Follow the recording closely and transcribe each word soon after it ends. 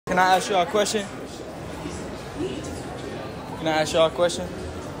Can I ask y'all a question? Can I ask y'all a question?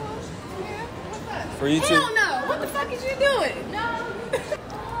 For you two? Hell no! What the fuck is you doing? No.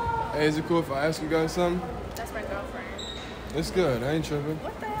 Hey, is it cool if I ask you guys something? That's my girlfriend. It's good. I ain't tripping.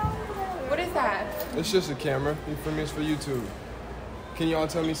 What the hell? What is that? It's just a camera. For me, it's for YouTube. Can y'all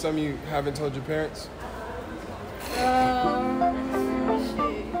tell me something you haven't told your parents? Shit.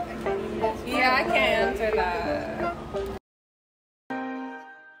 Yeah, I can't answer that.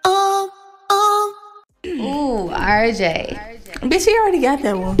 Ooh, RJ. Bitch, you already got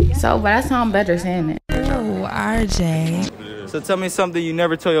that one. So, but I sound better saying it. Ooh, RJ. So tell me something you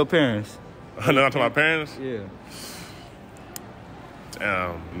never told your parents. Not to my parents? Yeah.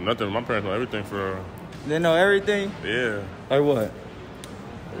 Damn, nothing. My parents know everything for real. They know everything? Yeah. Like what?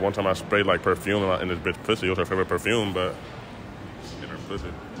 One time I sprayed like perfume in this bitch pussy. It was her favorite perfume, but in her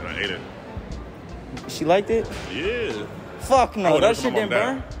pussy, and I ate it. She liked it? Yeah. Fuck no, that shit my didn't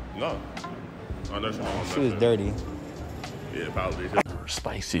burn? No. I never seen my mom She was dirty. Yeah, probably.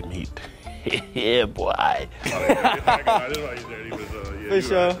 Spicy meat. Yeah, boy. I didn't know he's dirty. He was, For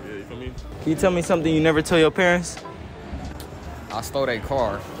sure. Right. Yeah, you feel me? Can you tell me something you never told your parents? I stole their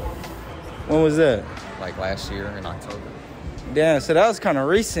car When was that? like last year in October. Damn, so that was kind of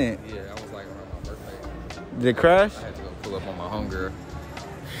recent. Yeah, that was like around my birthday. Did it crash? I had to go pull up on my homegirl.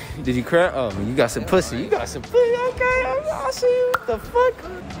 Did you crash? Oh, you got some pussy. You got some pussy. Okay, I see you. What the fuck?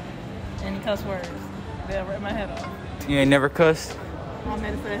 Any cuss words? They'll rip my head off. You ain't never cussed? I'm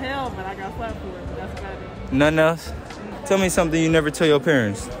headed for the hell, but I got slapped for it. But that's about it. Nothing else? Tell me something you never told your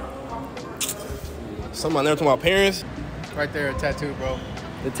parents. Something I never told my parents. Right there, a tattoo, bro.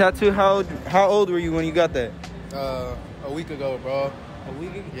 The tattoo, how old were you when you got that? A week ago, bro. A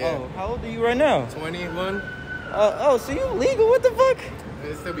week ago? Yeah. Oh, how old are you right now? 21. So you legal? What the fuck?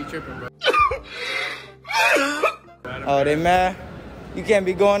 It still be tripping, bro. Oh, they mad? You can't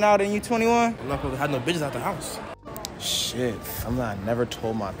be going out and you 21? I'm not supposed to have no bitches out the house. Shit, I never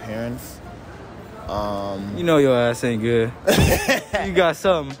told my parents. You know your ass ain't good. You got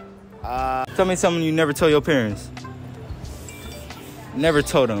something. Tell me something you never told your parents. Never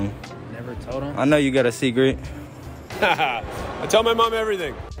told them. Never told them? I know you got a secret. I tell my mom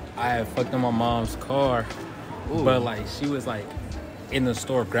everything. I had fucked up my mom's car, but like she was like in the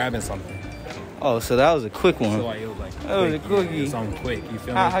store grabbing something. Oh, so that was a quick one. So like it was like that was a quickie. Yeah, something quick. You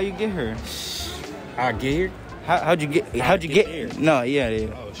feel me? How you get her? How I get here? How'd you get here? No, yeah.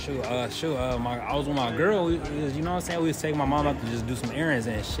 Oh shoot, I was with my girl. You know what I'm saying? We was taking my mom out to just do some errands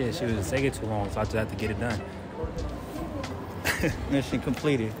and shit. She was taking too long, so I just had to get it done. Mission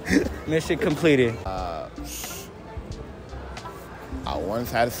completed. Mission completed. I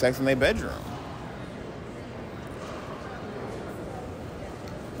once had sex in their bedroom.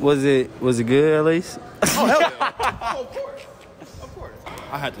 Was it good at least? Oh, hell yeah. Oh, of course.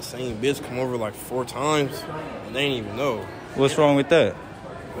 I had the same bitch come over like 4 times, and they didn't even know. What's wrong with that?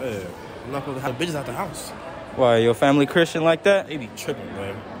 Yeah, I'm not supposed to have bitches out the house. Why, your family Christian like that? They be tripping,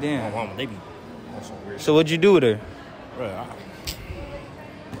 man. Damn. My mama, they be on some weird So what'd you do with her? Bro, I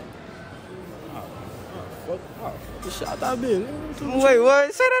fucking shot that bitch. Wait,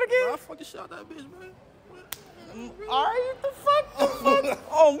 what? Say that again? I fucking shot that bitch, man. Alright, the fuck?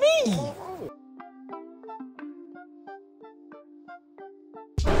 Oh, me?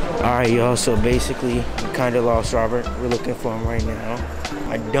 Alright, y'all, so basically, we kind of lost Robert. We're looking for him right now.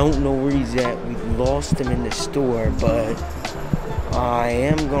 I don't know where he's at. We lost him in the store, but I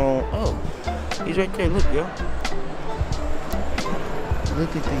am going... Oh, he's right there. Look, yo.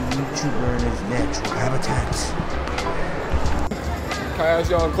 Look at the YouTuber in his natural habitats. Can I ask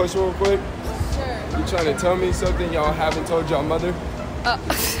y'all a question real quick? Sure. You trying to tell me something y'all haven't told y'all mother?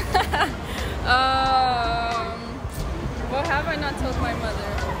 What have I not told my mother?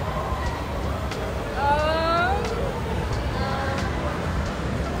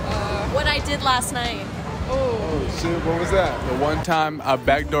 What I did last night. Oh shit, what was that? The one time I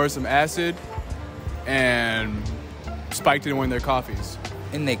backdoored some acid and spiked it in one of their coffees.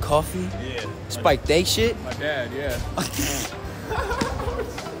 In their coffee? Yeah. Spike they shit? My dad, yeah.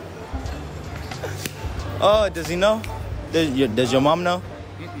 Oh, does he know? Does your mom know?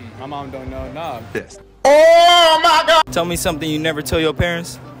 My mom don't know, nah. Oh my God! Tell me something you never told your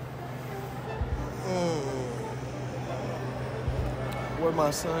parents. With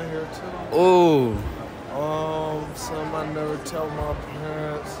my son here too. Ooh. Something I never tell my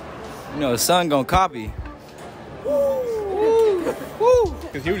parents. You know, son gonna copy.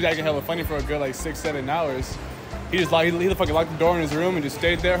 Because he was acting hella funny for a good like 6-7 hours. He fucking locked the door in his room and just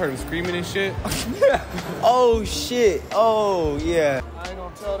stayed there, heard him screaming and shit. Oh shit. Oh yeah. I ain't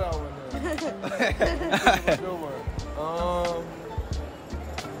gonna tell that one then. Good one.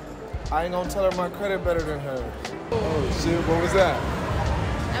 I ain't gonna tell her my credit better than hers. Oh shit, what was that?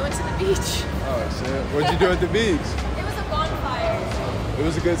 I went to the beach. Oh shit, what'd you do at the beach? It was a bonfire. It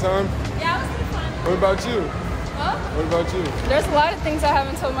was a good time? Yeah, it was good fun. What about you? Huh? What about you? There's a lot of things I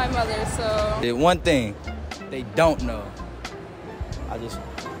haven't told my mother, so. The one thing they don't know. I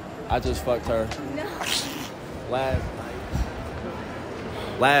just fucked her. No.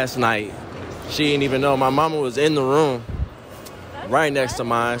 Last night, she didn't even know. My mama was in the room, right next to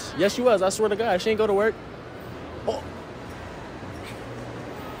mine. Yes, she was. I swear to God, she didn't go to work. Oh.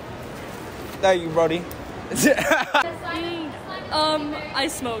 Thank you, Brody. I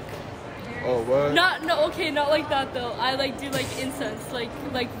smoke. Oh, what? Not like that though. I like do like incense, like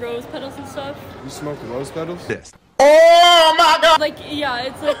rose petals and stuff. You smoke rose petals? Yes. Oh my God! Like yeah,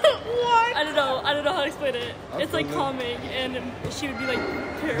 it's like What? I don't know how to explain it. I It's like feel it. calming, and she would be like.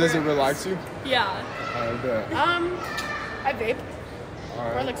 Does it relax you? Yeah. I bet. I vape. All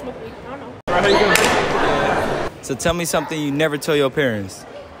Or right. like smoke weed. I don't know. How you doing? So tell me something you never tell your parents.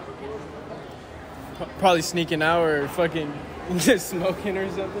 Probably sneaking out or fucking just smoking or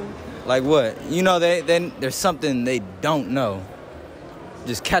something. Like what? You know, there's something they don't know.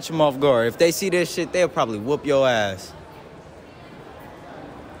 Just catch them off guard. If they see this shit, they'll probably whoop your ass.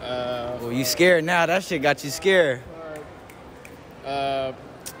 Well, you scared now. That shit got you scared.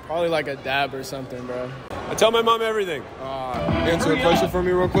 Probably like a dab or something, bro. I tell my mom everything. Answer a question for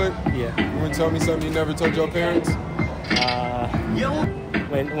me real quick. Yeah. You want to tell me something you never told your parents?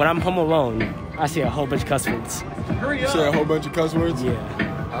 When I'm home alone, I say a whole bunch of cuss words. You say a whole bunch of cuss words? Yeah.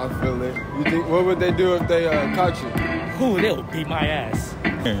 I feel it. You think, what would they do if they caught you? Who? They'll beat my ass.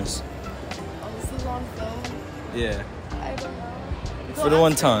 Parents. Oh, this is on film. Yeah. I don't know. For the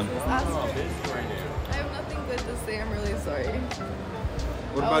one time. I have nothing good to say. I'm really sorry.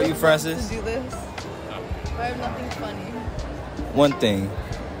 What I about you, would love Francis? to do this, but I have nothing funny. One thing.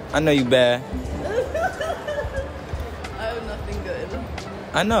 I know you bad. I have nothing good.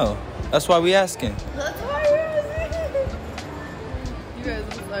 I know. That's why we asking. That's why you're asking. You guys,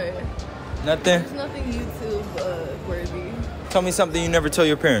 I'm sorry. Nothing? There's nothing YouTube worthy. Tell me something you never tell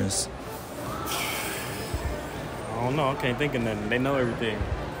your parents. I don't know. I can't think of nothing. They know everything.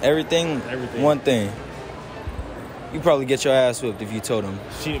 Everything? Everything. One thing. You probably get your ass whipped if you told them.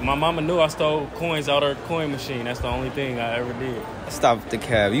 My mama knew I stole coins out her coin machine. That's the only thing I ever did. Stop the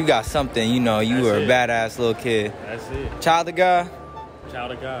cab. You got something, you know, you That's were it. a badass little kid. That's it. Child of God?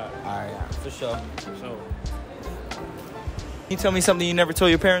 Child of God. All right, for sure. For sure. Can you tell me something you never told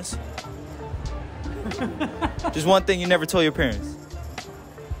your parents? Just one thing you never told your parents.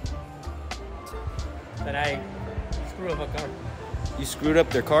 That I screwed up a car. You screwed up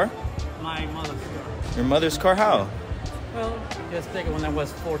their car? My mother's car. Your mother's car? How? Well, just take it when I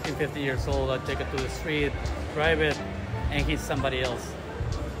was 14, 15 years old. I take it to the street, drive it, and hit somebody else.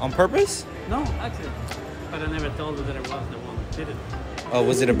 On purpose? No, accident. But I never told her that I was the one who did it. Oh,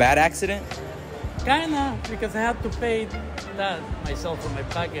 was it a bad accident? Kinda, because I had to pay that myself from my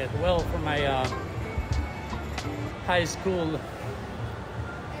pocket. Well, for my high school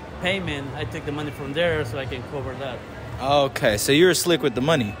payment, I take the money from there so I can cover that. Okay, so you were slick with the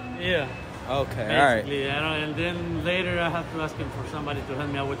money. Yeah. Okay, all right. Basically, and then later I have to ask him for somebody to help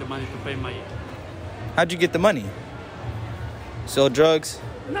me out with the money to pay my... How'd you get the money? Sell drugs?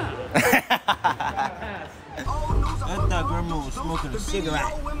 No. I thought grandma was smoking a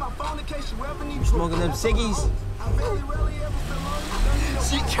cigarette. You smoking them ciggies?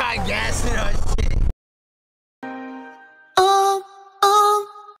 She tried gassing her shit.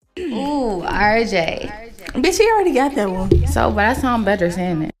 Ooh, RJ. Bitch, you already got that one. So, but I sound better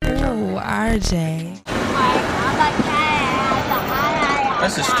saying it. Ooh, RJ.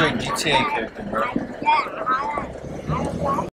 That's a straight GTA character, bro.